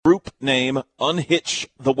troop name, Unhitch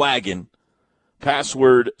the Wagon,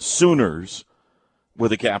 password Sooners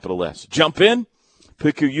with a capital S. Jump in,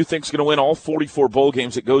 pick who you think is going to win all 44 bowl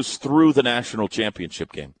games. It goes through the national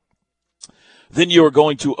championship game. Then you are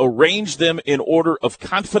going to arrange them in order of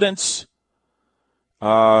confidence.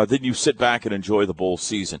 Then you sit back and enjoy the bowl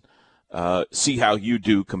season. See how you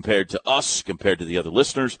do compared to us, compared to the other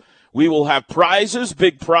listeners. We will have prizes,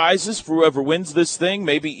 big prizes for whoever wins this thing,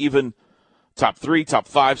 maybe even top 3, top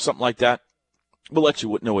 5, something like that. We'll let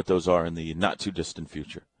you know what those are in the not-too-distant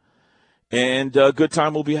future. And a good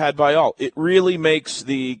time will be had by all. It really makes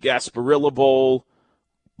the Gasparilla Bowl,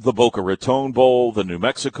 the Boca Raton Bowl, the New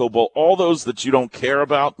Mexico Bowl, all those that you don't care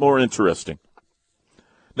about, more interesting.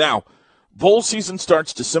 Now, bowl season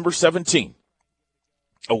starts December 17,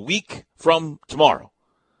 a week from tomorrow.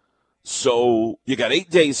 So you got 8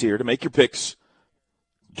 days here to make your picks,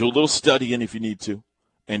 do a little studying if you need to,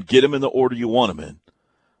 and get them in the order you want them in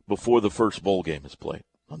before the first bowl game is played.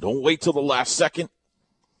 Now, don't wait till the last second,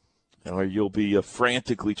 or you'll be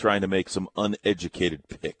frantically trying to make some uneducated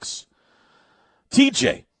picks.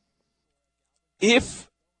 TJ, if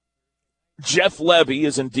Jeff Lebby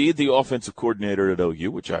is indeed the offensive coordinator at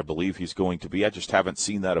OU, which I believe he's going to be, I just haven't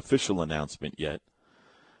seen that official announcement yet.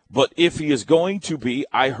 But if he is going to be,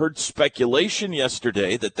 I heard speculation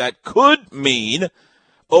yesterday that could mean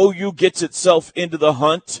OU gets itself into the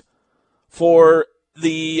hunt for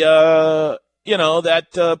the,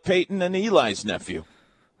 Peyton and Eli's nephew.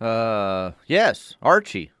 Yes,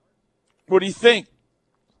 Archie. What do you think?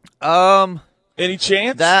 Any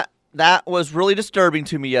chance? That was really disturbing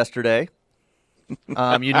to me yesterday.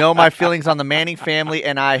 My feelings on the Manning family,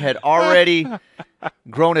 and I had already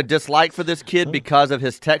grown a dislike for this kid because of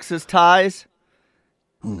his Texas ties.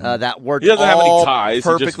 That worked. He doesn't have any ties.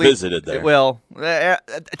 Perfectly. He just visited there. Well,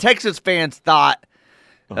 Texas fans thought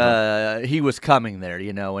he was coming there,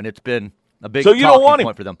 and it's been a big talking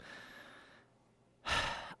point for them.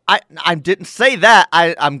 I didn't say that.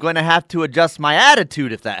 I'm going to have to adjust my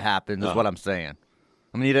attitude if that happens, is what I'm saying.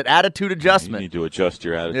 I need an attitude adjustment. You need to adjust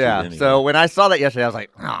your attitude. Yeah. Anyway. So when I saw that yesterday, I was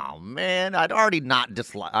like, "Oh man, I'd already not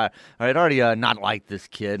not liked this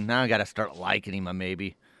kid. Now I got to start liking him,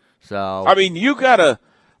 maybe." So I mean, you gotta.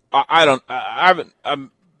 I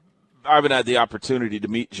haven't had the opportunity to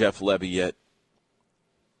meet Jeff Lebby yet.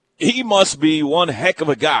 He must be one heck of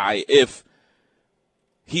a guy if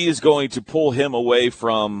he is going to pull him away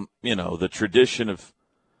from the tradition of.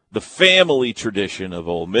 The family tradition of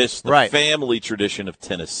Ole Miss, the family tradition of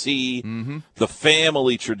Tennessee, the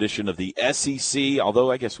family tradition of the SEC,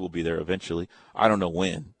 although I guess we'll be there eventually. I don't know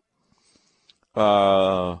when.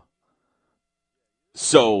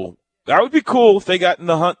 So that would be cool if they got in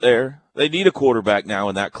the hunt there. They need a quarterback now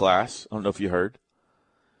in that class. I don't know if you heard.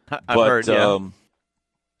 I've heard, yeah.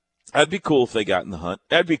 That'd be cool if they got in the hunt.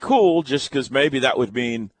 That'd be cool just because maybe that would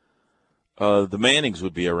mean the Mannings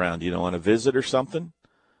would be around, on a visit or something.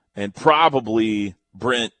 And probably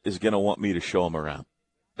Brent is going to want me to show him around.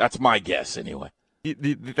 That's my guess, anyway. You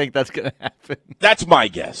think that's going to happen? That's my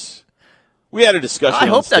guess. We had a discussion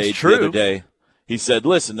on stage the other day. He said,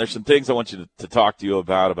 listen, there's some things I want you to talk to you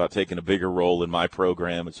about taking a bigger role in my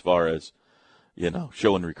program as far as,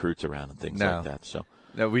 showing recruits around and things like that. So,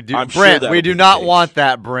 no, we do. I'm Brent, sure we do not want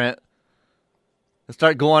that, Brent.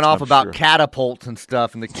 Start going off about catapults and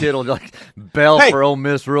stuff, and the kid will bail for Ole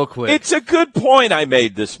Miss real quick. It's a good point I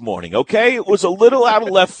made this morning, okay? It was a little out of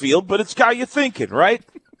left field, but it's got you thinking, right?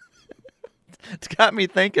 It's got me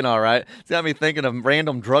thinking, all right. It's got me thinking of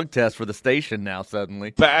random drug tests for the station now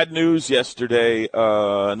suddenly. Bad news yesterday,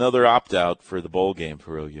 another opt-out for the bowl game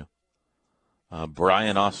for OU.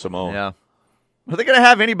 Brian Asamoah. Yeah. Are they going to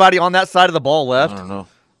have anybody on that side of the ball left? I don't know.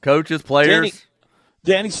 Coaches, players?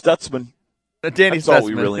 Danny Stutzman. That's all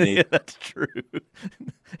we really need. Yeah, that's true.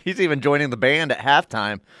 He's even joining the band at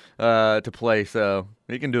halftime to play, so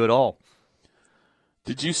he can do it all.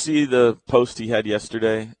 Did you see the post he had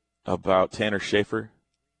yesterday about Tanner Schaefer?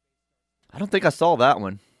 I don't think I saw that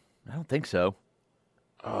one. I don't think so.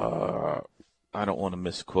 I don't want to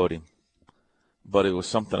misquote him, but it was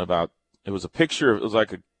something about – it was a picture – it was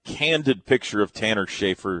like a candid picture of Tanner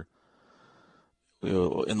Schaefer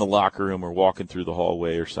in the locker room or walking through the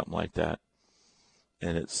hallway or something like that.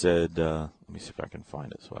 And it said, let me see if I can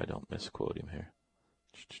find it so I don't misquote him here.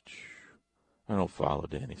 I don't follow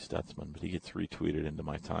Danny Stutzman, but he gets retweeted into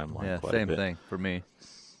my timeline quite a bit. Same thing for me.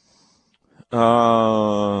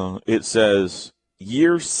 It says,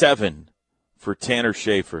 year 7 for Tanner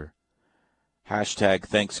Schaefer. Hashtag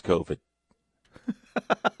thanks COVID.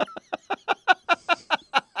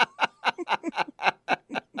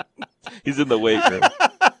 He's in the weight room.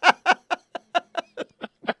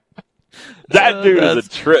 That dude is a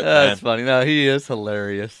trip, man. That's funny. No, he is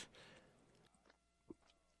hilarious.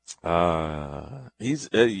 He's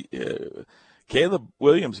Caleb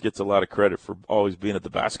Williams gets a lot of credit for always being at the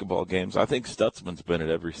basketball games. I think Stutzman's been at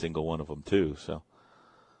every single one of them too. So,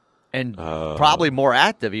 and probably more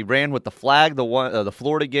active. He ran with the flag, the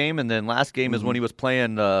Florida game, and then last game is when he was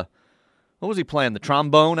playing. What was he playing? The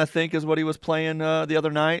trombone, I think, is what he was playing the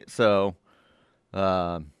other night. So,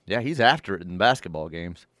 yeah, he's after it in basketball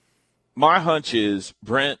games. My hunch is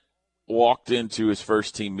Brent walked into his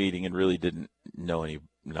first team meeting and really didn't know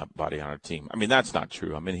anybody on our team. I mean, that's not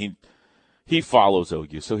true. I mean, he follows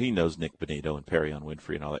OU, so he knows Nick Benito and Perrion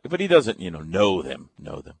Winfrey and all that. But he doesn't, know them.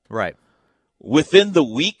 Right. Within the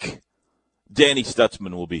week, Danny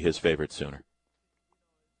Stutzman will be his favorite Sooner.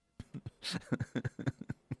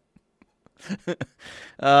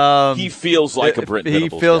 He feels like a Brent Venables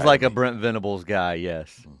guy. He feels like a Brent Venables guy,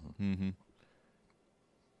 yes. Mm-hmm.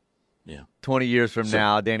 Yeah. 20 years from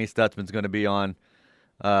now, Danny Stutzman's going to be on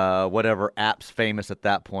whatever app's famous at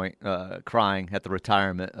that point, crying at the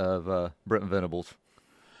retirement of Brent Venables.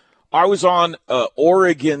 I was on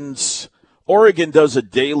Oregon does a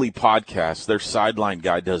daily podcast. Their sideline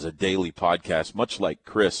guy does a daily podcast, much like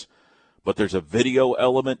Chris, but there's a video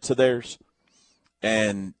element to theirs.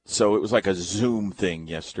 And so it was like a Zoom thing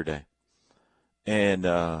yesterday. And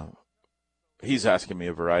he's asking me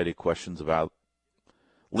a variety of questions about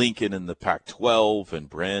Lincoln and the Pac-12 and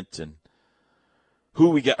Brent and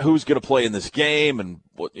who's going to play in this game and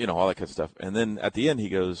what, all that kind of stuff. And then at the end he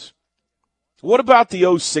goes, "What about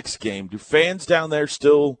the 06 game? Do fans down there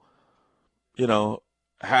still,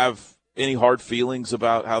 have any hard feelings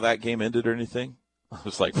about how that game ended or anything?" I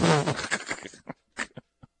was like,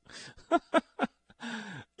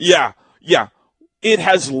 Yeah. It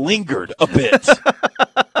has lingered a bit.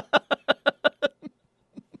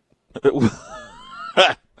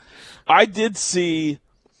 I did see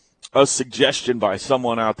a suggestion by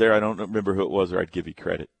someone out there. I don't remember who it was, or I'd give you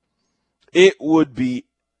credit. It would be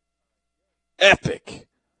epic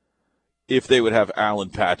if they would have Alan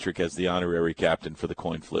Patrick as the honorary captain for the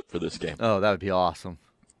coin flip for this game. Oh, that would be awesome.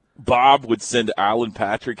 Bob would send Alan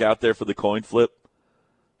Patrick out there for the coin flip.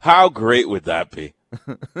 How great would that be?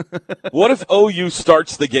 What if OU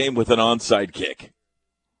starts the game with an onside kick?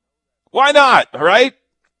 Why not, all right?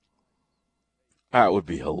 That would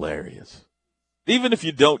be hilarious. Even if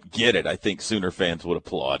you don't get it, I think Sooner fans would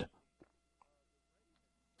applaud.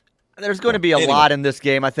 There's going to be a lot in this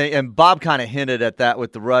game, I think, and Bob kind of hinted at that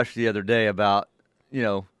with the rush the other day about,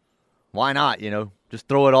 why not, just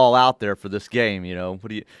throw it all out there for this game, What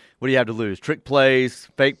do you have to lose? Trick plays,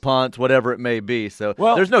 fake punts, whatever it may be. So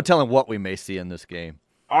there's no telling what we may see in this game.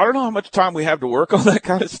 I don't know how much time we have to work on that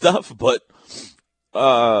kind of stuff, but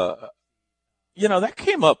that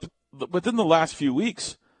came up within the last few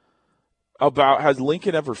weeks about has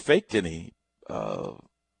Lincoln ever faked any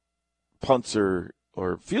punts or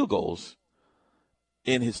field goals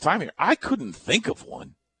in his time here. I couldn't think of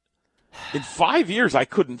one. In 5 years, I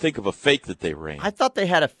couldn't think of a fake that they ran. I thought they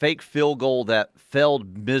had a fake field goal that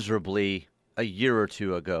failed miserably a year or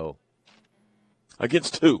two ago.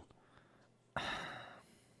 Against who? I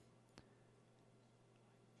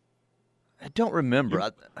don't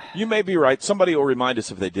remember. You may be right. Somebody will remind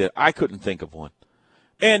us if they did. I couldn't think of one.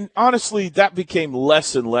 And honestly, that became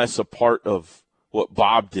less and less a part of what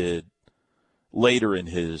Bob did later in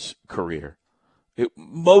his career.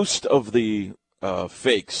 Most of the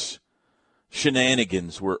fakes,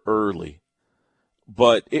 shenanigans were early,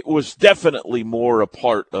 but it was definitely more a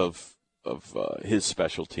part of his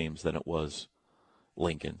special teams than it was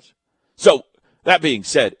Lincoln's. So that being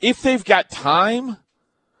said, if they've got time,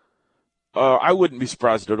 I wouldn't be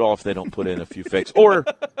surprised at all if they don't put in a few fakes. Or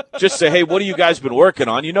just say, hey, what have you guys been working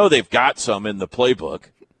on? They've got some in the playbook.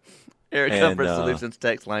 Eric Comfort Solutions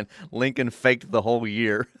text line, Lincoln faked the whole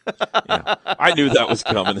year. Yeah, I knew that was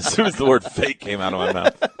coming as soon as the word fake came out of my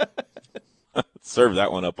mouth. Serve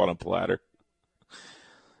that one up on a platter.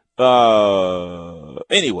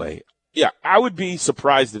 Anyway, yeah, I would be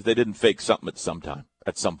surprised if they didn't fake something at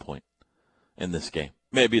some point in this game.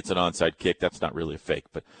 Maybe it's an onside kick. That's not really a fake,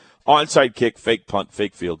 but onside kick, fake punt,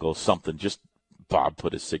 fake field goal, something. Just Bob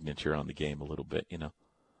put his signature on the game a little bit,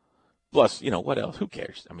 Plus, what else? Who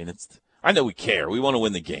cares? I mean, I know we care. We want to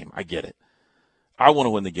win the game. I get it. I want to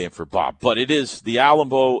win the game for Bob. But it is the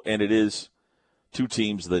Alamo, and it is two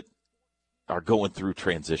teams that are going through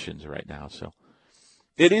transitions right now. So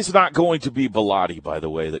it is not going to be Bellotti, by the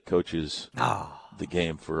way, that coaches the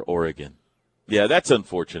game for Oregon. Yeah, that's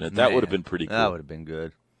unfortunate. That would have been pretty cool. That would have been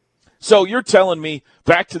good. So you're telling me,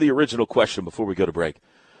 back to the original question before we go to break,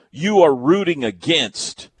 you are rooting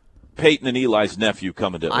against Peyton and Eli's nephew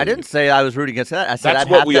coming to. I didn't say I was rooting against that. I said that's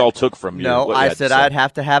what we all took from you. No, I said I'd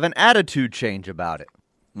have to have an attitude change about it.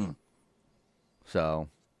 So,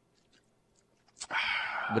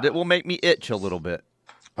 but it will make me itch a little bit.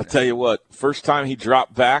 I'll tell you what. First time he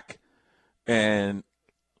dropped back and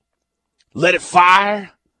let it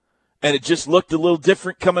fire, and it just looked a little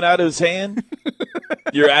different coming out of his hand.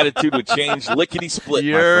 Your attitude would change lickety-split,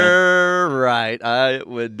 my friend. You're right. I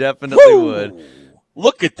would definitely would.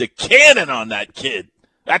 Look at the cannon on that kid.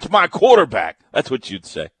 That's my quarterback. That's what you'd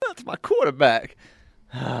say. That's my quarterback.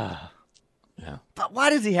 Yeah. But why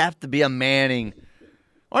does he have to be a Manning?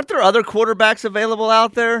 Aren't there other quarterbacks available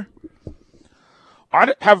out there?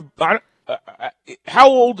 How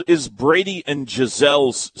old is Brady and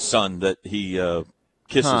Giselle's son that he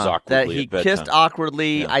kisses awkwardly that he at bedtime? Kissed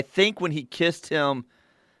awkwardly. Yeah. I think when he kissed him,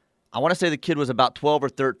 I want to say the kid was about 12 or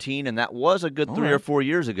 13, and that was a good 3 or 4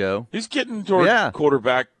 years ago. He's getting toward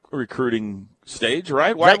quarterback recruiting stage,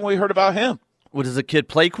 right? Why haven't we heard about him? Does a kid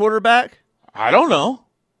play quarterback? I don't know.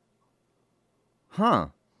 Huh.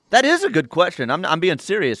 That is a good question. I'm being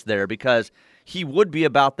serious there because he would be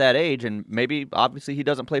about that age, and maybe, obviously, he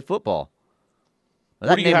doesn't play football.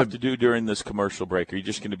 What do you have to do during this commercial break? Are you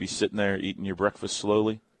just going to be sitting there eating your breakfast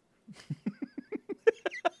slowly?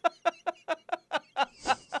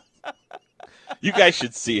 You guys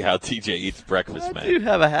should see how TJ eats breakfast, man. I do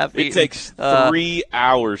have a half-eaten. It takes 3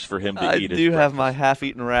 hours for him to eat his breakfast. I do have my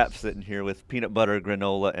half-eaten wrap sitting here with peanut butter,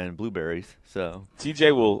 granola, and blueberries. So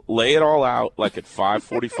TJ will lay it all out like at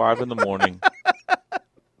 5:45 in the morning,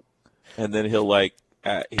 and then he'll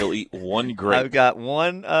eat one grape. I've got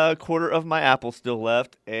 1/4 of my apple still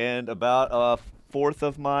left, and about 1/4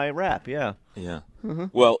 of my wrap. Yeah. Yeah. Mm-hmm.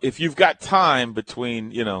 Well, if you've got time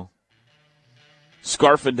between,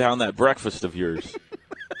 scarfing down that breakfast of yours,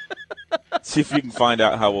 see if you can find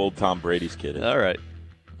out how old Tom Brady's kid is. All right.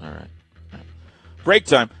 Break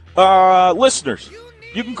time. Listeners,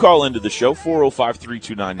 you can call into the show,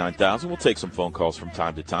 405-329-9000. We'll take some phone calls from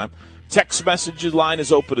time to time. Text message line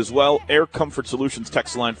is open as well. Air Comfort Solutions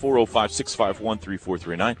text line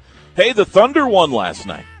 405-651-3439. Hey, the Thunder won last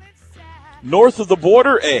night. North of the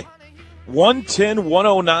border,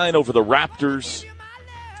 110-109 over the Raptors.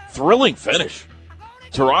 Thrilling finish.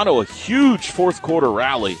 Toronto, a huge fourth-quarter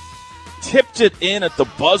rally. Tipped it in at the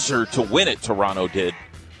buzzer to win it, Toronto did.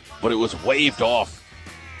 But it was waved off.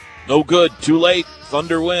 No good. Too late.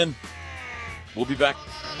 Thunder win. We'll be back.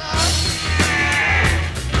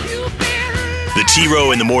 The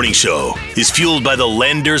T-Row in the Morning Show is fueled by the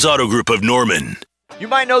Landers Auto Group of Norman. You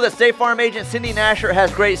might know that State Farm agent Cindy Nasher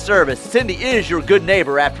has great service. Cindy is your good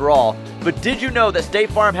neighbor after all. But did you know that State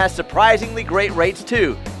Farm has surprisingly great rates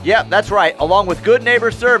too? Yep, that's right. Along with good neighbor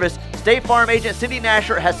service, State Farm agent Cindy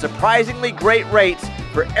Nasher has surprisingly great rates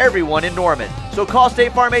for everyone in Norman. So call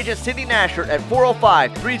State Farm agent Cindy Nasher at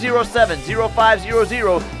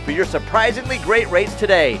 405-307-0500 for your surprisingly great rates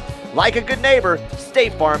today. Like a good neighbor,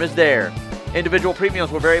 State Farm is there. Individual premiums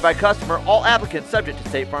will vary by customer. All applicants subject to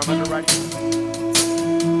State Farm underwriting.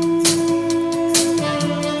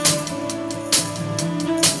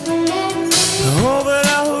 Over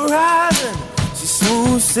the horizon, she's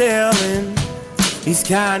smooth sailing these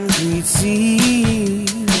concrete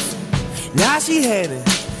seas. Now she headed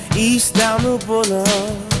east down the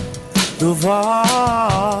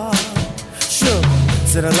boulevard. Sure,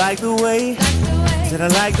 said I like the way, said I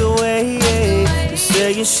like the way. You sail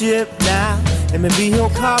your ship now, let me be your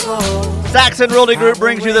cargo. Saxon Realty Group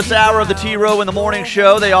brings you this hour of the T-Row in the Morning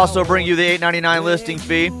Show. They also bring you the $8.99 listing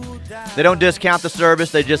fee. They don't discount the service.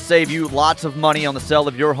 They just save you lots of money on the sale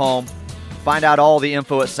of your home. Find out all the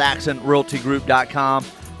info at saxonrealtygroup.com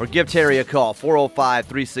or give Terry a call,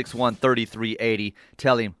 405-361-3380.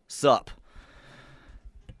 Tell him, sup.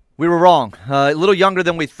 We were wrong. A little younger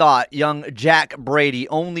than we thought. Young Jack Brady,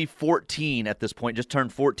 only 14 at this point, just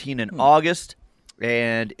turned 14 in August,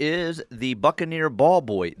 and is the Buccaneer ball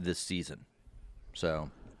boy this season. So,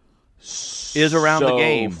 is around the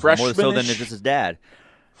game more so than just his dad.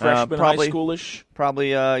 Freshman, probably, high schoolish? Probably,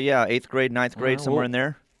 8th grade, 9th grade, somewhere in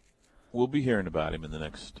there. We'll be hearing about him in the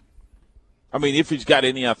next. I mean, if he's got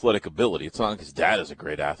any athletic ability. It's not like his dad is a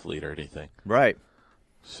great athlete or anything. Right.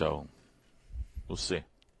 So, we'll see.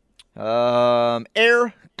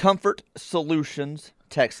 Air Comfort Solutions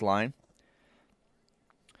text line.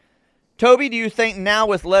 Toby, do you think now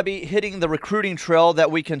with Levy hitting the recruiting trail that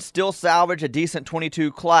we can still salvage a decent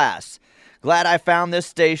 22 class? Glad I found this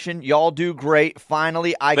station. Y'all do great.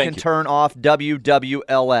 Finally, I can turn off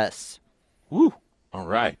WWLS. Woo. All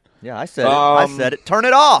right. Yeah, I said it. I said it. Turn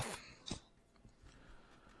it off.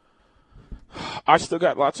 I still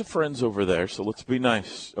got lots of friends over there, so let's be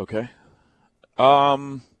nice, okay?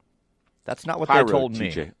 That's not what High they road, told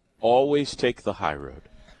me. TJ. Always take the high road.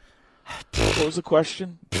 What was the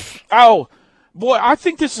question? Oh, boy, I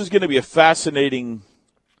think this is going to be a fascinating.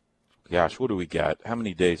 Gosh, what do we got? How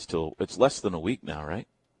many days till? It's less than a week now, right?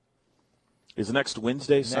 Is next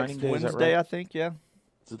Wednesday signing day? Wednesday, is that right? I think, yeah.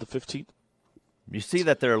 Is it the 15th? You see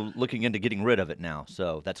that they're looking into getting rid of it now,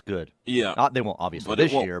 so that's good. Yeah. They won't obviously But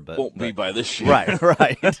this it year, but won't be by this year.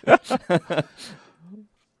 Right.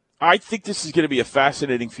 I think this is going to be a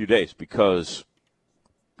fascinating few days because,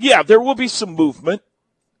 yeah, there will be some movement.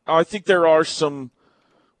 I think there are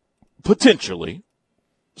potentially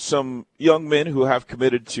some young men who have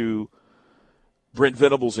committed to Brent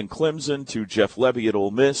Venables in Clemson, to Jeff Lebby at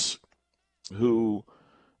Ole Miss, who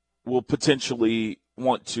will potentially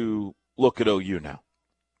want to look at OU now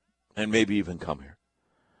and maybe even come here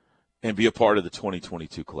and be a part of the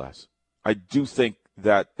 2022 class. I do think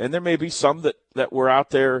that, and there may be some that were out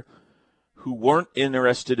there who weren't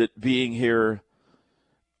interested at being here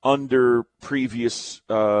under previous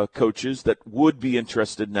coaches that would be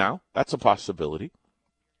interested now. That's a possibility.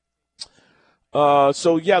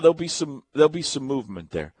 So yeah, there'll be some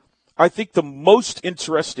movement there. I think the most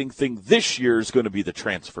interesting thing this year is going to be the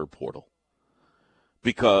transfer portal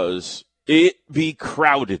because it be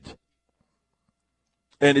crowded,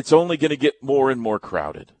 and it's only going to get more and more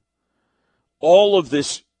crowded. All of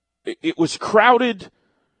this, it was crowded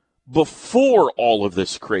before all of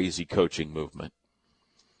this crazy coaching movement.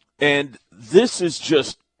 And this is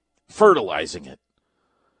just fertilizing it.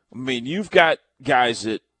 I mean, you've got guys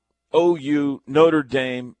at OU, Notre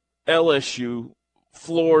Dame, LSU,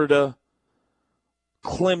 Florida,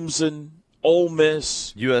 Clemson, Ole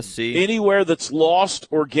Miss, USC. Anywhere that's lost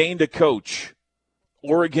or gained a coach,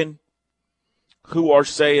 Oregon, who are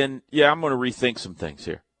saying, yeah, I'm going to rethink some things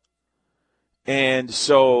here. And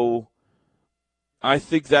so I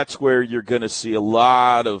think that's where you're going to see a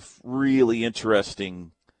lot of really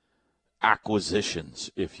interesting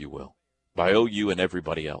acquisitions, if you will, by OU and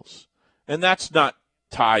everybody else. And that's not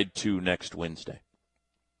tied to next Wednesday,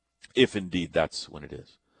 if indeed that's when it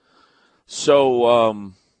is.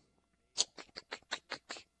 So,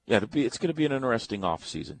 yeah, it's going to be an interesting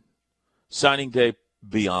offseason. Signing day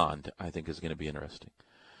beyond, I think, is going to be interesting.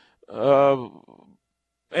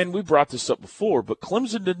 And we brought this up before, but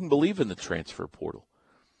Clemson didn't believe in the transfer portal.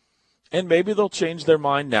 And maybe they'll change their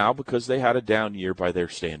mind now because they had a down year by their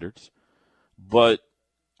standards. But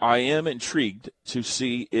I am intrigued to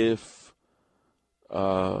see if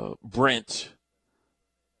Brent,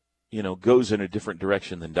 goes in a different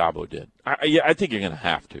direction than Dabo did. I think you're going to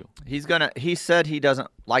have to. He said he doesn't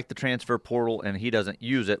like the transfer portal and he doesn't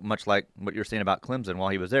use it, much like what you're saying about Clemson while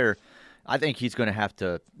he was there. I think he's going to have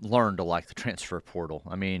to learn to like the transfer portal.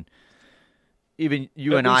 I mean, even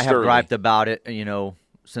you and I have griped about it,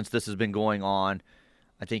 since this has been going on.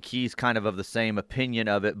 I think he's kind of the same opinion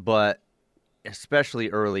of it, but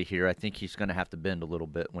especially early here, I think he's going to have to bend a little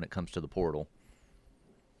bit when it comes to the portal.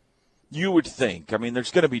 You would think. I mean,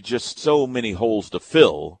 there's going to be just so many holes to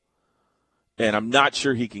fill, and I'm not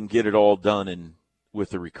sure he can get it all done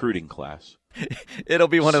with the recruiting class. It'll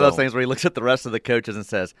be one of those things where he looks at the rest of the coaches and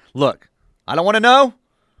says, look, I don't want to know.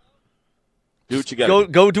 Do what you got to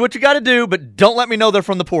do. Go do what you got to do, but don't let me know they're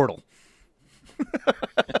from the portal.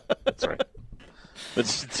 That's right.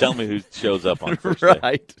 Let's tell me who shows up on first day.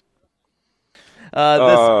 Right.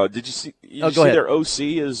 Did you see? Their OC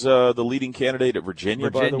is the leading candidate at Virginia.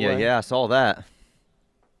 By the way, yeah, I saw that.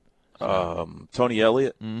 Tony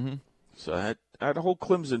Elliott. Mm-hmm. So that whole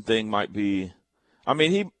Clemson thing might be. I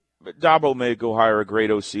mean, Dabo may go hire a great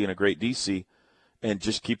OC and a great DC, and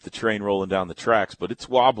just keep the train rolling down the tracks, but it's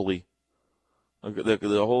wobbly.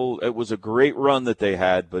 It was a great run that they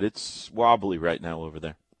had, but it's wobbly right now over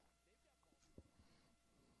there.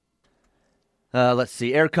 Let's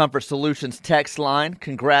see. Air Comfort Solutions text line.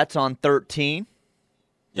 Congrats on 13.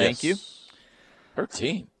 Thank you.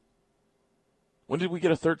 13. When did we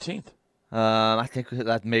get a 13th? I think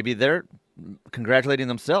that maybe they're congratulating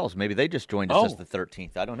themselves. Maybe they just joined us as the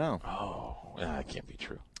 13th. I don't know. Oh, that can't be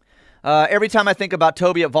true. Every time I think about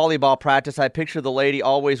Toby at volleyball practice, I picture the lady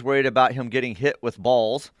always worried about him getting hit with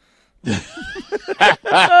balls.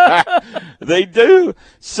 They do.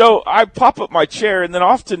 So I pop up my chair, and then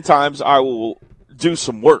oftentimes I will do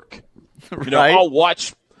some work. Right. I'll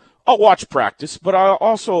watch practice, but I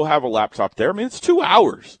also have a laptop there. I mean, it's 2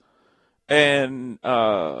 hours. And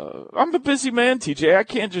I'm a busy man, TJ. I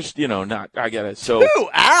can't just, not. I got it. So 2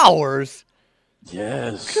 hours?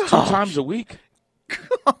 Yes. Gosh. 2 times a week.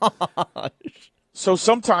 Gosh. So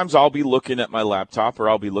sometimes I'll be looking at my laptop or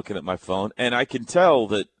I'll be looking at my phone, and I can tell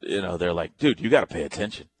that, they're like, dude, you got to pay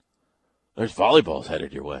attention. There's volleyballs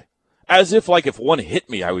headed your way. As if, like, if one hit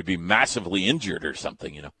me, I would be massively injured or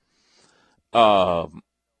something, you know.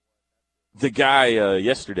 The guy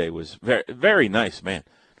yesterday was very, very nice, man.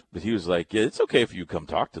 But he was like, yeah, it's okay if you come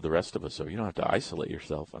talk to the rest of us, so you don't have to isolate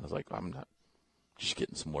yourself. And I was like, I'm not, just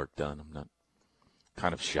getting some work done. I'm not,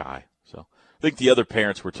 kind of shy. So I think the other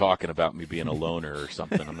parents were talking about me being a loner or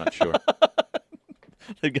something. I'm not sure.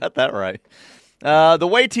 They got that right. The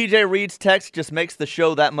way TJ reads text just makes the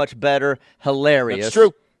show that much better. Hilarious. That's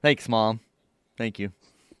true. Thanks, Mom. Thank you.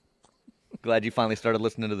 Glad you finally started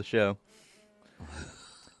listening to the show.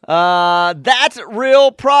 That's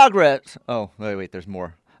real progress. Oh, wait, there's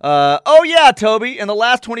more. Oh, yeah, Toby. In the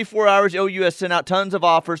last 24 hours, OU has sent out tons of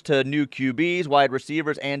offers to new QBs, wide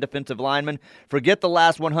receivers, and defensive linemen. Forget the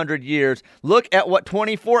last 100 years. Look at what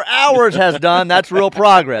 24 hours has done. That's real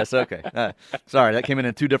progress. Okay. Sorry, that came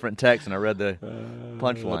in two different texts, and I read the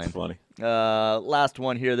punchline. That's funny. Last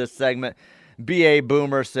one here, this segment. B.A.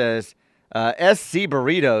 Boomer says, SC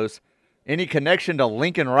Burritos, any connection to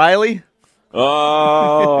Lincoln Riley?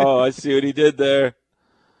 Oh, I see what he did there.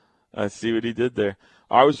 I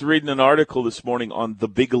was reading an article this morning on The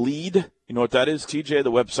Big Lead. You know what that is, TJ?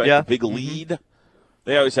 The website, yeah. The Big Lead.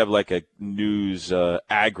 They always have like a news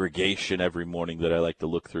aggregation every morning that I like to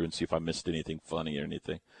look through and see if I missed anything funny or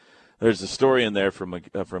anything. There's a story in there from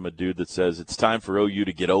a dude that says it's time for OU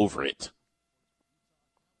to get over it.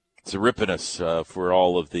 It's ripping us for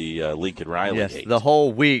all of the Lincoln Riley hate. The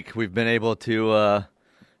whole week we've been able to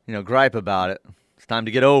gripe about it. It's time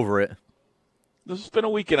to get over it. This has been a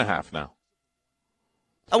week and a half now.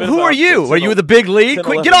 Who are you? Are you the Big League?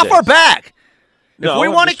 Quick, get off our back. No, if we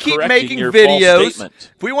want to keep making videos,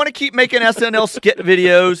 if we want to keep making SNL skit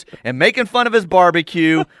videos and making fun of his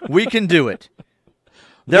barbecue, we can do it.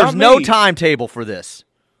 There's no timetable for this.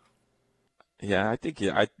 Yeah, I think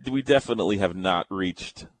we definitely have not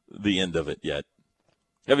reached the end of it yet.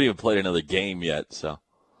 Haven't even played another game yet, so.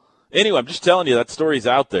 Anyway, I'm just telling you, that story's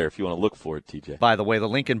out there if you want to look for it, TJ. By the way, the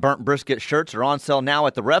Lincoln Burnt Brisket shirts are on sale now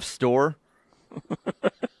at the Ref store.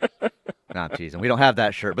 Nah, I'm teasing. We don't have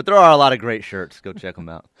that shirt, but there are a lot of great shirts. Go check them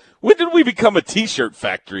out. When did we become a T-shirt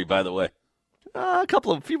factory, by the way? A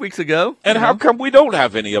few weeks ago. And how come we don't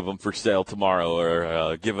have any of them for sale tomorrow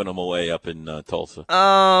or giving them away up in Tulsa?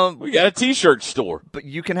 We got a T-shirt store. But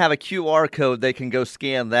you can have a QR code. They can go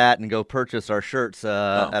scan that and go purchase our shirts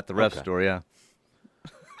at the Ref store, yeah.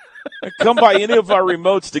 Come by any of our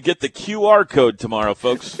remotes to get the QR code tomorrow,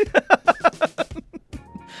 folks.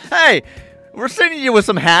 Hey, we're sending you with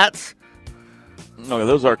some hats. No,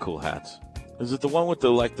 those are cool hats. Is it the one with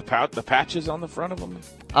the patches on the front of them?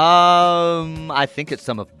 I think it's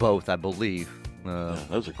some of both, I believe.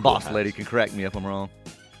 Those are cool Boss hats. lady can correct me if I'm wrong.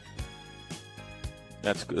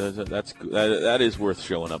 That's that is worth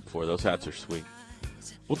showing up for. Those hats are sweet.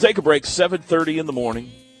 We'll take a break. 7:30 in the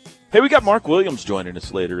morning. Hey, we got Mark Williams joining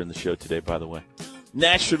us later in the show today. By the way,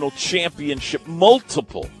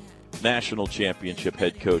 multiple national championship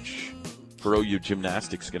head coach for OU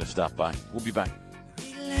Gymnastics going to stop by. We'll be back.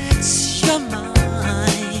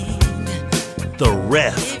 The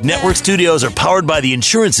Ref Network studios are powered by the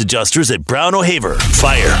insurance adjusters at Brown O'Haver.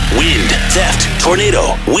 Fire, wind, theft,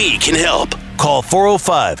 tornado. We can help. Call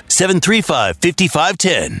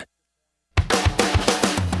 405-735-5510.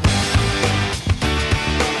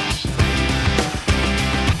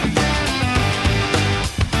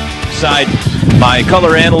 Side, my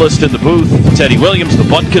color analyst in the booth, Teddy Williams, the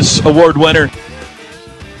Butkus Award winner.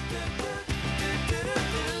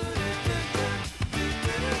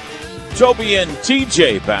 Toby and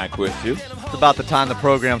TJ back with you. It's about the time the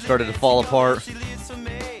program started to fall apart.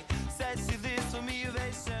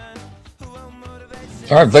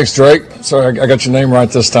 All right, thanks, Drake. Sorry, I got your name right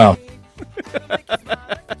this time.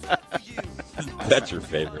 That's your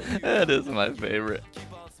favorite. That is my favorite.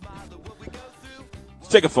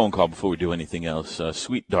 Let's take a phone call before we do anything else.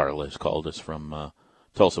 Sweet Darla has called us from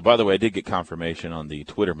Tulsa. By the way, I did get confirmation on the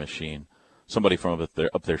Twitter machine. Somebody from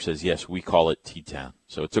up there says, yes, we call it T-Town.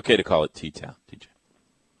 So it's okay to call it T-Town, TJ.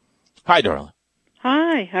 Hi, Darla.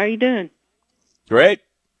 Hi, how are you doing? Great.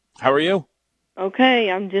 How are you?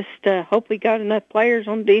 Okay, I'm just hope we got enough players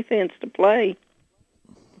on defense to play.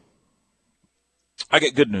 I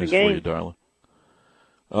got good news for you, Darla.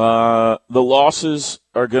 The losses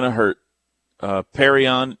are going to hurt.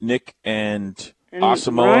 Perion, Nick, and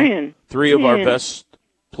Asamoah, Ryan. Three of our best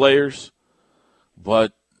players.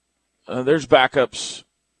 But there's backups.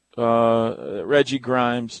 Reggie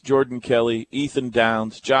Grimes, Jordan Kelly, Ethan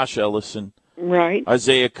Downs, Josh Ellison, right?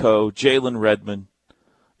 Isaiah Coe, Jalen Redmond.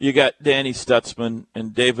 You got Danny Stutzman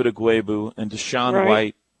and David Agwebu and Deshaun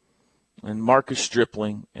White and Marcus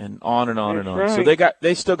Stripling and on and on and on. Right. So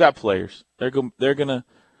they still got players. They're gonna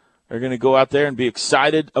are going to go out there and be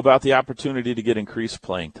excited about the opportunity to get increased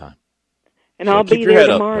playing time. And So I'll keep be your there head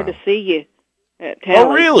up, tomorrow to Brian. see you at Tally.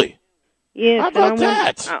 Oh, really? Yes. How and about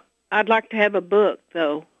that? I'd like to have a book,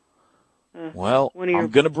 though. Well, One of your- I'm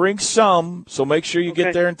going to bring some, so make sure you Okay.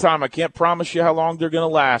 get there in time. I can't promise you how long they're going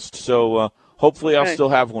to last, so hopefully I'll Okay. still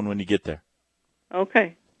have one when you get there.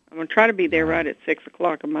 Okay. I'm going to try to be there right at 6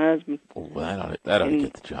 o'clock with my husband. Oh, that ought to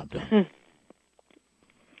get the job done.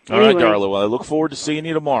 All Anyway. right, Darla. Well, I look forward to seeing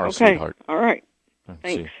you tomorrow, Okay. sweetheart. All right. See you.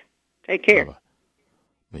 Thanks. Take care. Bye-bye.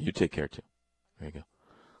 But you take care, too. There you go.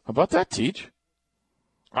 How about that, Teach?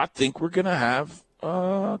 I think we're going to have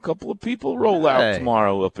a couple of people roll out Hey,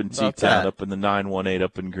 tomorrow up in about T-Town, that? up in the 918,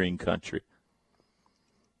 up in Green Country.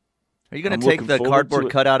 Are you going I'm to take looking the forward cardboard to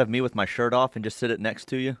it. cutout of me with my shirt off and just sit it next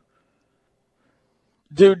to you?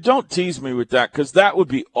 Dude, don't tease me with that, because that would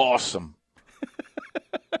be awesome.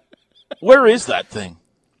 Where is that thing?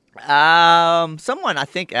 Someone I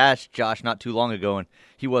think asked Josh not too long ago, and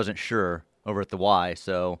he wasn't sure over at the Y.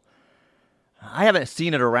 So I haven't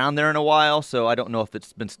seen it around there in a while, so I don't know if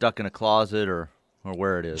it's been stuck in a closet or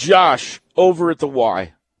where it is. Josh, over at the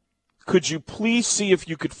Y, could you please see if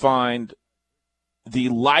you could find the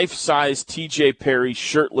life-size TJ Perry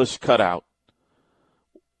shirtless cutout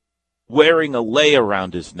wearing a lei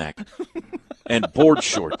around his neck and board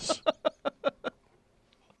shorts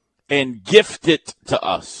and gift it to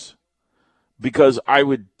us, because I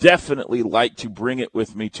would definitely like to bring it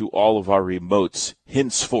with me to all of our remotes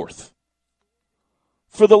henceforth.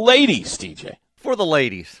 For the ladies, TJ. For the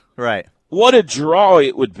ladies, right. What a draw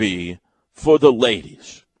it would be for the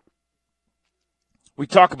ladies. We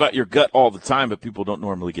talk about your gut all the time, but people don't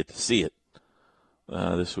normally get to see it.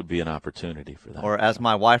 This would be an opportunity for that. Or as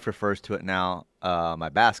my wife refers to it now, my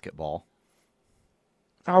basketball.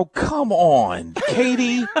 Oh, come on,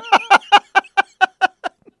 Katie.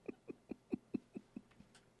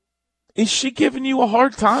 Is she giving you a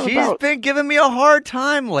hard time She's about been giving me a hard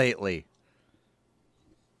time lately.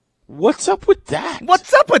 what's up with that?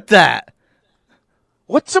 What's up with that?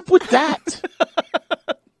 What's up with that?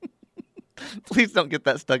 Please don't get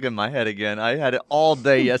that stuck in my head again. I had it all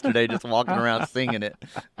day yesterday just walking around singing it.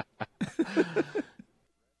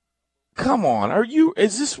 Come on,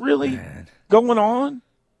 is this really going on?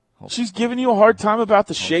 She's giving you a hard time about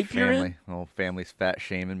the shape you're in? Family's fat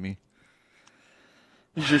shaming me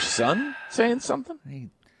Is your son saying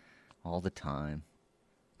something? all the time.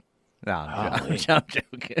 No, Golly. I'm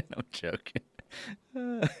joking. I'm joking.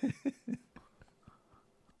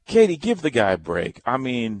 Katie, give the guy a break. I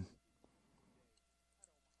mean,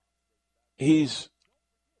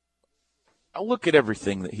 look at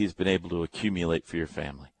everything that he's been able to accumulate for your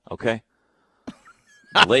family, okay?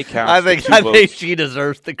 The lake house, I the think two boats, she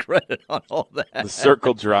deserves the credit on all that. the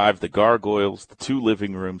Circle Drive, the gargoyles, the 2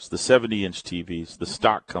 living rooms, the 70-inch TVs, the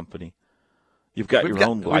stock company. You've got your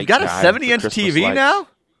own light We've got a guy with the 70-inch Christmas TV lights. now?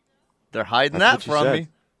 They're hiding That's that what you from said. me.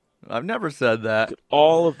 I've never said that. Look at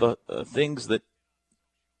all of the things that,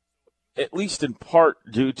 at least in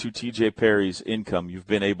part due to TJ Perry's income, you've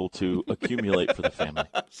been able to accumulate for the family.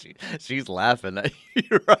 She's laughing at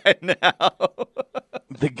you right now.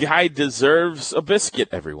 The guy deserves a biscuit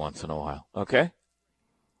every once in a while, okay?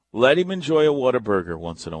 Let him enjoy a Whataburger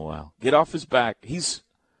once in a while. Get off his back. He's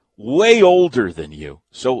way older than you,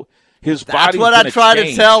 so his That's body's what I gonna try change.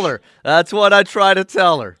 to tell her. That's what I try to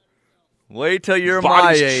tell her. Wait till you're my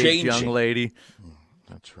body's age, changing. young lady.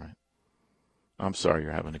 That's right. I'm sorry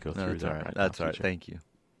you're having to go No, through that's that all right. right That's now, all right. TJ. Thank you.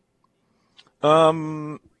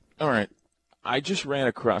 All right. I just ran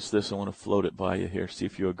across this. I want to float it by you here, see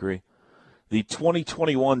if you agree. The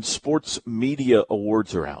 2021 Sports Media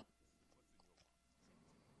Awards are out.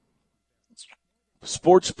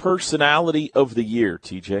 Sports Personality of the Year,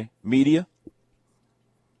 TJ. Media.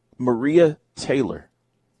 Maria Taylor.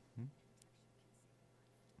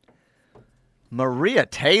 Maria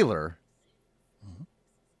Taylor?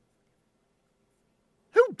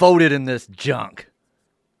 Who voted in this junk?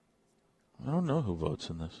 I don't know who votes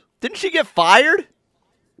in this. Didn't she get fired?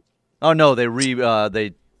 Oh no,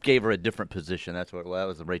 they gave her a different position. That's what that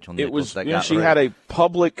was. The Rachel Nichols. It was, that you know, got she her. had a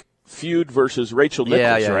public feud versus Rachel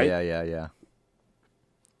Nichols, right? Yeah.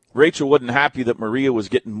 Rachel wasn't happy that Maria was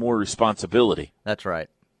getting more responsibility. That's right.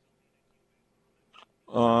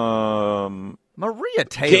 Maria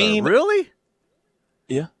Taylor, Game- really?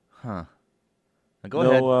 Yeah. Huh. Now go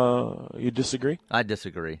ahead. You disagree? I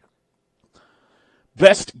disagree.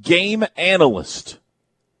 Best game analyst.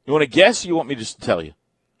 You want to guess? Or you want me just to tell you?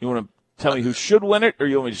 You want to tell me who should win it, or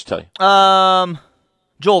you want me to just tell you?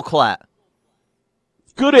 Joel Klatt.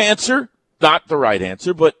 Good answer. Not the right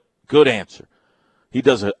answer, but good answer. He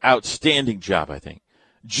does an outstanding job, I think.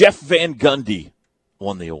 Jeff Van Gundy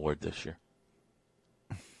won the award this year.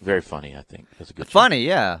 Very funny, I think. That's a good. Funny,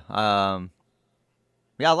 yeah.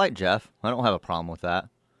 Yeah, I like Jeff. I don't have a problem with that.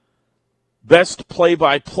 Best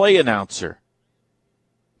play-by-play announcer.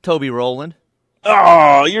 Toby Rowland.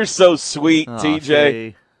 Oh, you're so sweet, Oh, TJ.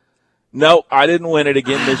 see. No, I didn't win it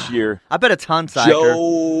again this year. I bet it's Hunsiker.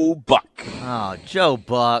 Joe Buck. Oh, Joe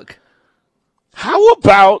Buck. How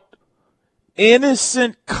about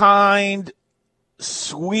innocent, kind,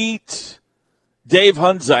 sweet Dave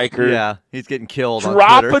Hunziker? Yeah, he's getting killed on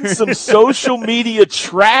Dropping Twitter. some social media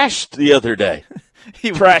trash the other day.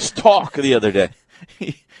 Trash talk the other day.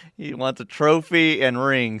 He wants a trophy and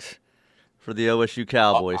rings for the OSU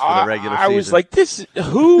Cowboys for the regular season. I was like,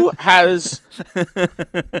 who has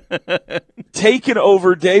taken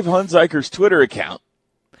over Dave Hunziker's Twitter account?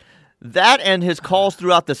 That and his calls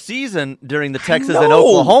throughout the season during the Texas know. and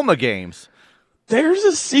Oklahoma games. There's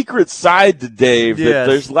a secret side to Dave. Yes. That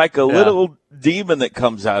there's like a little demon that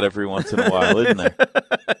comes out every once in a while, isn't there?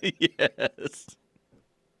 Yes.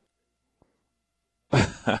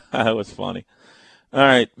 That was funny. All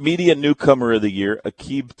right, media newcomer of the year,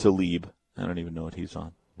 Aqib Talib. I don't even know what he's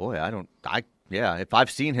on. Boy, if I've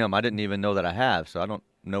seen him, I didn't even know that I have, so I don't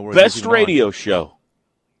know where Best he's even radio on. show.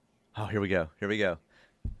 Oh, here we go.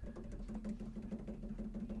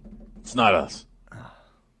 It's not us.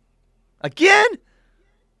 Again?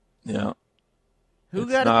 Yeah. Who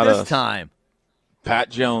It's got not it this us. time? Pat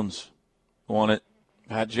Jones won it.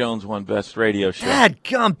 Pat Jones won Best Radio Show.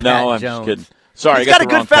 Dadgum, Pat No, I'm Jones. just kidding. Sorry, He's I got got a the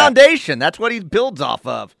good wrong Pat. foundation. That's what he builds off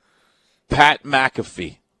of. Pat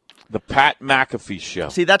McAfee. The Pat McAfee Show.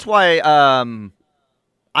 See, that's why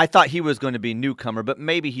I thought he was going to be newcomer, but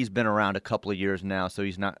maybe he's been around a couple of years now, so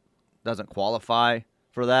he's doesn't qualify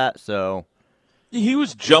for that. So He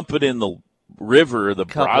was jumping in the river, the a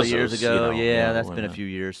couple Brazos, of years ago, that's when, been a few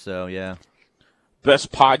years. So yeah,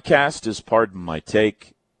 Best podcast is Pardon My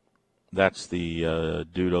Take. That's the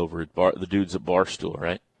dude over at the dudes at Barstool,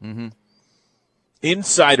 right? Mm-hmm.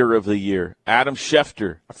 Insider of the year, Adam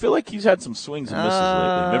Schefter. I feel like he's had some swings and misses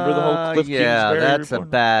lately. Remember the whole Cliff yeah, Kingsbury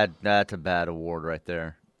that's a bad award right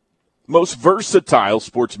there. Most versatile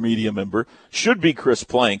sports media member should be Chris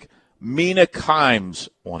Plank. Mina Kimes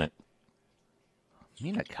won it.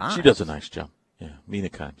 Mina Kimes. She does a nice job. Yeah, Mina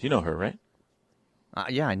Kimes. You know her, right?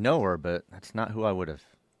 Yeah, I know her, but that's not who I would have.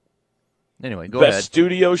 Anyway, go Best ahead.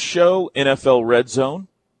 studio show, NFL Red Zone.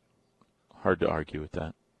 Hard to argue with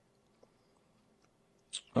that.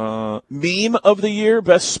 Meme of the year,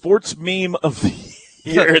 best sports meme of the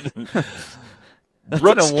year.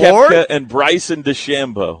 Brooks an award? Koepka and Bryson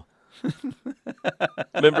DeChambeau.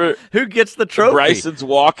 Remember Who gets the trophy? Bryson's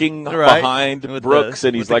walking Right. behind With Brooks, the-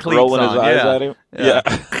 and he's with the like cleats rolling his on, eyes yeah. at him. Yeah.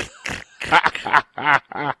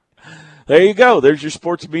 There you go. There's your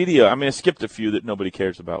sports media. I mean, I skipped a few that nobody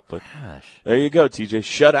cares about, but Gosh. there you go, TJ.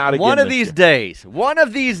 Shut out again. One of this these year. days. One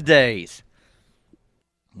of these days.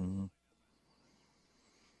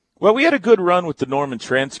 Well, we had a good run with the Norman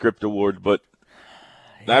Transcript Award, but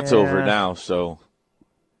that's over now. So,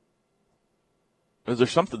 is there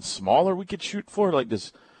something smaller we could shoot for? Like,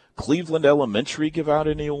 does Cleveland Elementary give out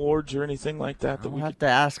any awards or anything like that? I'll have to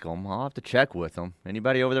ask them. I'll have to check with them.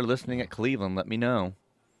 Anybody over there listening at Cleveland, let me know.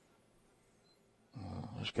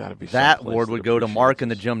 There's got to be That someplace award that would go to appreciates Mark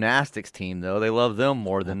and the this. gymnastics team, though. They love them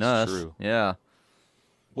more than That's us. true. Yeah.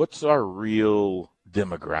 What's our real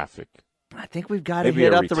demographic? I think we've got to Maybe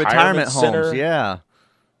hit a up the retirement retirement center? homes. Yeah.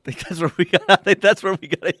 I think that's where we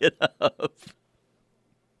got to hit up.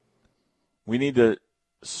 We need to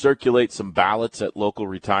circulate some ballots at local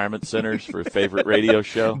retirement centers for a favorite radio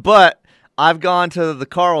show. But I've gone to the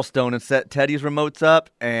Carlstone and set Teddy's remotes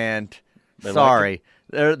up, and They sorry,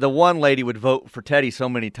 the one lady would vote for Teddy so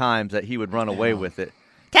many times that he would run away with it.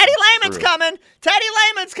 Teddy Lehman's True. coming! Teddy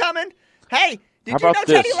Lehman's coming! Hey, did How you know about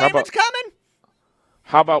Teddy this? How Lehman's about- coming?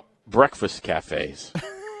 How about breakfast cafes?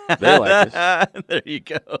 They like us. There you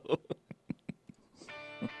go.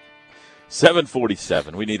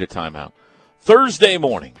 7:47. We need a timeout. Thursday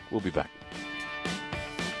morning. We'll be back.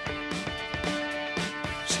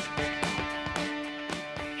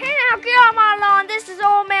 Hey now, get on my lawn. This is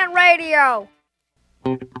Old Man Radio.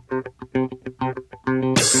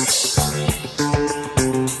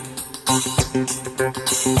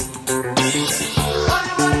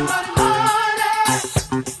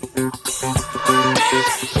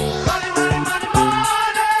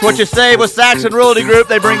 What you say with Saxon Realty Group?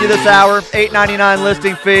 They bring you this hour. $8.99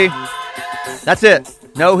 listing fee. That's it.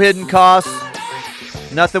 No hidden costs.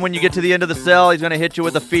 Nothing when you get to the end of the sale. He's going to hit you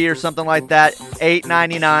with a fee or something like that.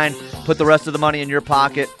 $8.99. Put the rest of the money in your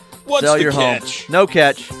pocket. What's Sell the your catch? home. No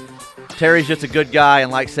catch. Terry's just a good guy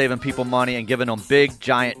and likes saving people money and giving them big,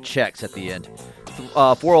 giant checks at the end.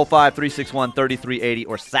 405-361-3380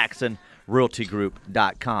 or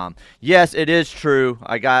SaxonRealtyGroup.com. Yes, it is true.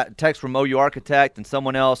 I got a text from OU Architect and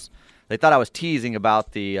someone else. They thought I was teasing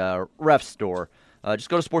about the ref store. Just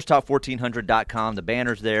go to sportstalk1400.com. The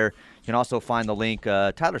banner's there. You can also find the link.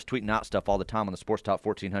 Tyler's tweeting out stuff all the time on the Sports Talk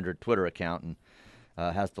 1400 Twitter account and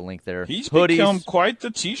has the link there. He's hoodies, become quite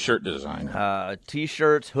the T-shirt designer.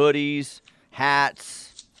 T-shirts, hoodies,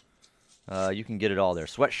 hats. You can get it all there.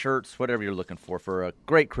 Sweatshirts, whatever you're looking for a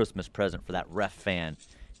great Christmas present for that ref fan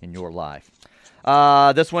in your life.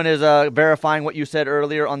 This one is verifying what you said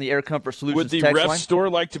earlier on the Air Comfort Solutions Would the text ref line. store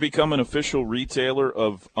like to become an official retailer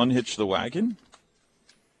of Unhitch the Wagon?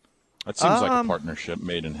 That seems like a partnership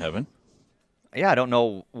made in heaven. Yeah, I don't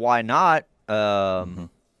know why not.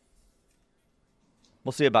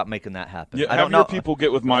 We'll see about making that happen. Yeah, I don't have your know. people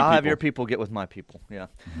get with my people. I'll have your people get with my people,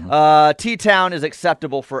 yeah. T-Town is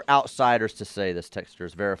acceptable for outsiders to say, this texter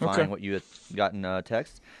is verifying what you had gotten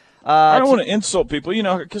text. I don't want to insult people,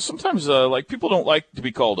 because sometimes people don't like to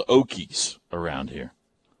be called Okies around here.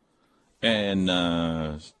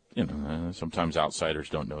 And, sometimes outsiders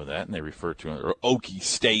don't know that, and they refer to it, or Okie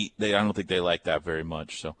State. I don't think they like that very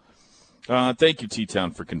much. So thank you, T-Town,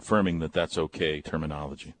 for confirming that that's okay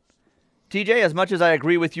terminology. TJ, as much as I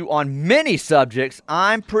agree with you on many subjects,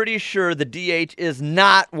 I'm pretty sure the DH is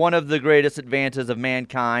not one of the greatest advances of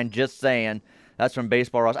mankind. Just saying. That's from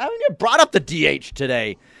Baseball Ross. I haven't even brought up the DH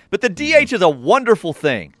today. But the DH is a wonderful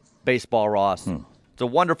thing, Baseball Ross. It's a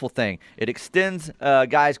wonderful thing. It extends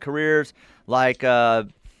guys' careers like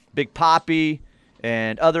Big Papi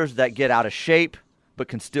and others that get out of shape but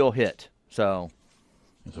can still hit. So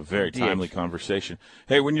it's a very timely conversation.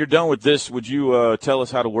 Hey, when you're done with this, would you tell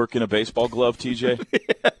us how to work in a baseball glove, TJ?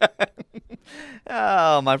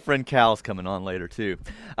 Oh, my friend Cal's coming on later, too.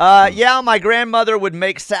 Yeah, my grandmother would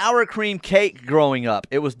make sour cream cake growing up.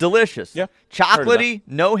 It was delicious. Yeah, chocolatey,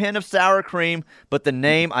 no hint of sour cream, but the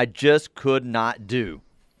name I just could not do.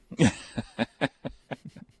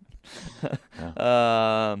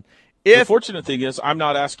 The fortunate thing is I'm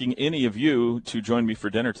not asking any of you to join me for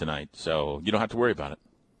dinner tonight, so you don't have to worry about it.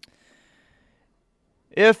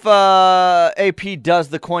 If AP does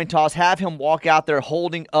the coin toss, have him walk out there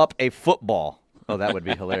holding up a football. Oh, that would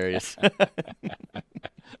be hilarious.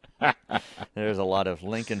 There's a lot of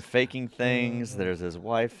Lincoln faking things. There's his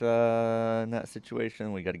wife in that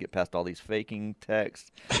situation. We got to get past all these faking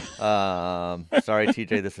texts. Sorry,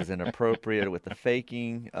 TJ, this is inappropriate with the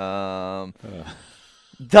faking.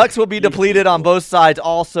 Ducks will be depleted on both sides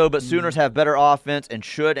also, but Sooners have better offense and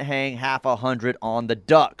should hang 100 on the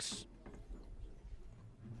Ducks.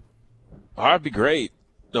 That'd be great.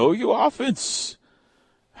 The OU offense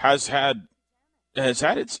has had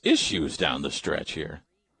its issues down the stretch here,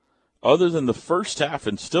 other than the first half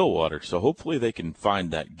in Stillwater. So hopefully they can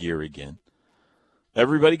find that gear again.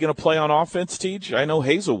 Everybody going to play on offense, Teach? I know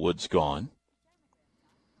Hazelwood's gone.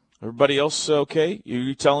 Everybody else okay?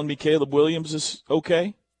 You telling me Caleb Williams is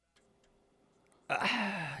okay?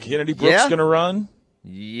 Kennedy Brooks going to run?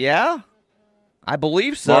 Yeah, I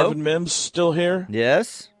believe so. Marvin Mims still here?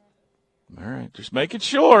 Yes. All right, just making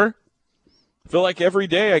sure. I feel like every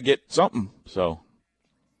day I get something, so.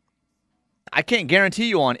 I can't guarantee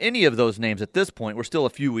you on any of those names at this point. We're still a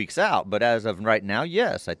few weeks out, but as of right now,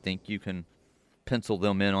 yes, I think you can pencil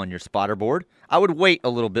them in on your spotter board. I would wait a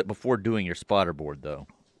little bit before doing your spotter board, though.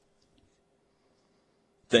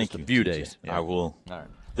 Thank you. Just a few days. Yeah. I will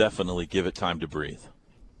definitely give it time to breathe.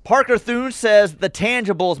 Parker Thune says the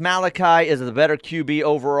tangibles, Malachi is the better QB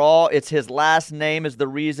overall. It's his last name is the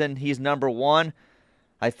reason he's number one.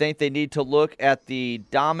 I think they need to look at the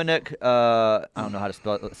Dominic, I don't know how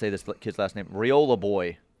to say this kid's last name, Riola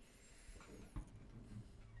boy.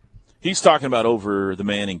 He's talking about over the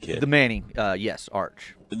Manning kid. The Manning, yes,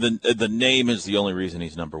 Arch. The name is the only reason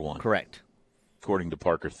he's number one. Correct. According to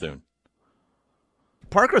Parker Thune.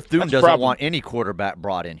 Parker Thune doesn't want any quarterback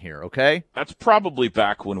brought in here, okay? That's probably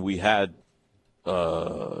back when we had,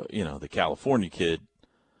 the California kid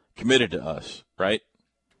committed to us, right?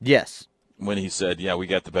 Yes. When he said, yeah, we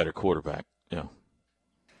got the better quarterback. Yeah.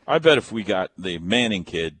 I bet if we got the Manning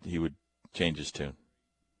kid, he would change his tune.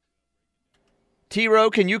 T-Row,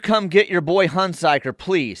 can you come get your boy Hunsiker,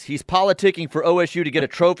 please? He's politicking for OSU to get a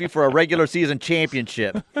trophy for a regular season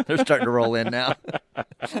championship. They're starting to roll in now.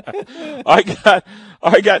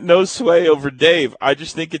 I got no sway over Dave. I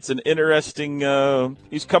just think it's an interesting.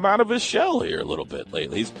 He's come out of his shell here a little bit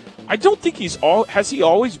lately. I don't think has he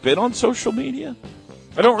always been on social media?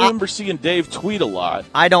 I don't remember seeing Dave tweet a lot.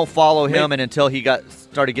 I don't follow him, and until he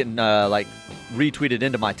started getting retweeted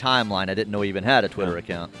into my timeline, I didn't know he even had a Twitter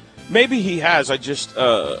account. Maybe he has. I just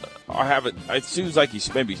I haven't. It seems like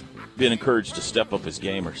he's maybe been encouraged to step up his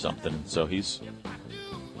game or something. So he's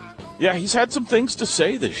had some things to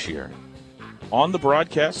say this year on the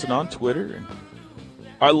broadcast and on Twitter. And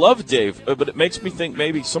I love Dave, but it makes me think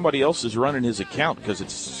maybe somebody else is running his account because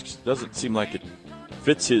it doesn't seem like it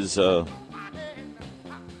fits his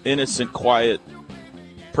innocent, quiet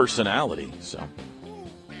personality. So,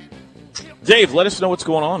 Dave, let us know what's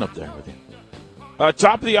going on up there with you.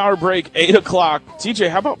 Top of the hour break, 8 o'clock. TJ,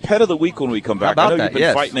 how about Pet of the Week when we come back? I know you've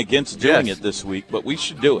been fighting against doing it this week, but we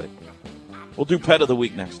should do it. We'll do Pet of the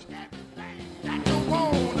Week next.